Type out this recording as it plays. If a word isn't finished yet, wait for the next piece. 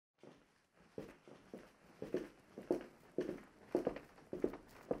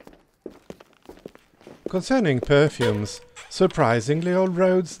Concerning perfumes, surprisingly all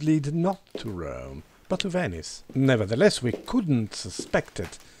roads lead not to Rome, but to Venice. Nevertheless, we couldn't suspect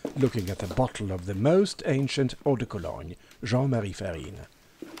it, looking at a bottle of the most ancient Eau de Cologne, Giovanni Maria Farina.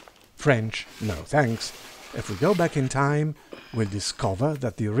 French, no thanks. If we go back in time, we'll discover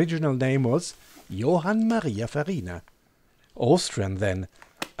that the original name was Giovanni Maria Farina. Austrian then,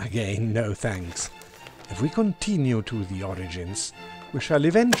 again no thanks. If we continue to the origins, we shall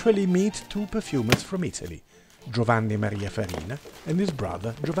eventually meet two perfumers from Italy, Giovanni Maria Farina and his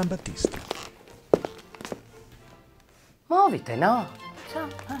brother Giovan Battista. Muovite, no?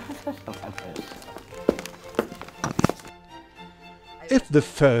 If the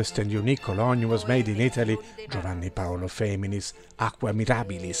first and unique cologne was made in Italy, Giovanni Paolo Femini's Aqua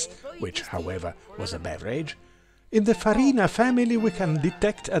Mirabilis, which, however, was a beverage, in the Farina family we can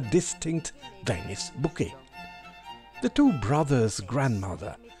detect a distinct Venice bouquet. The two brothers'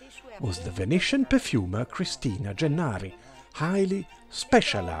 grandmother was the Venetian perfumer Caterina Gennari, highly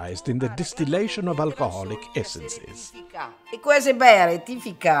specialized in the distillation of alcoholic essences. E questa è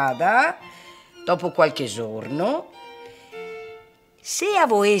rettificata dopo qualche giorno. Se a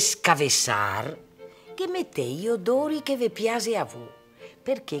voi scavessar, che mette gli odori che vi piace a voi,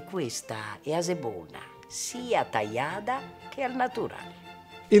 perché questa è ase buona, sia tagliata che al naturale.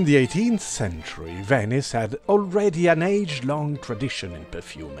 In the 18th century, Venice had already an age-long tradition in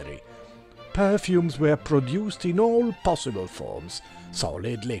perfumery. Perfumes were produced in all possible forms,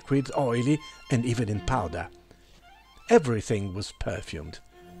 solid, liquid, oily, and even in powder. Everything was perfumed,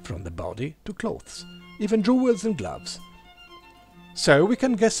 from the body to clothes, even jewels and gloves. So we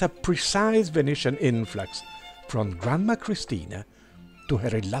can guess a precise Venetian influx from Grandma Cristina to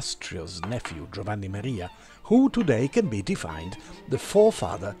her illustrious nephew Giovanni Maria, who today can be defined the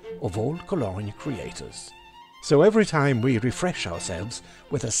forefather of all cologne creators. So every time we refresh ourselves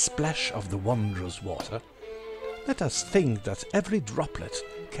with a splash of the wondrous water, let us think that every droplet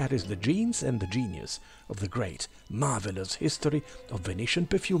carries the genes and the genius of the great, marvelous history of Venetian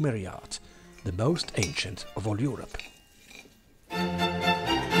perfumery art, the most ancient of all Europe.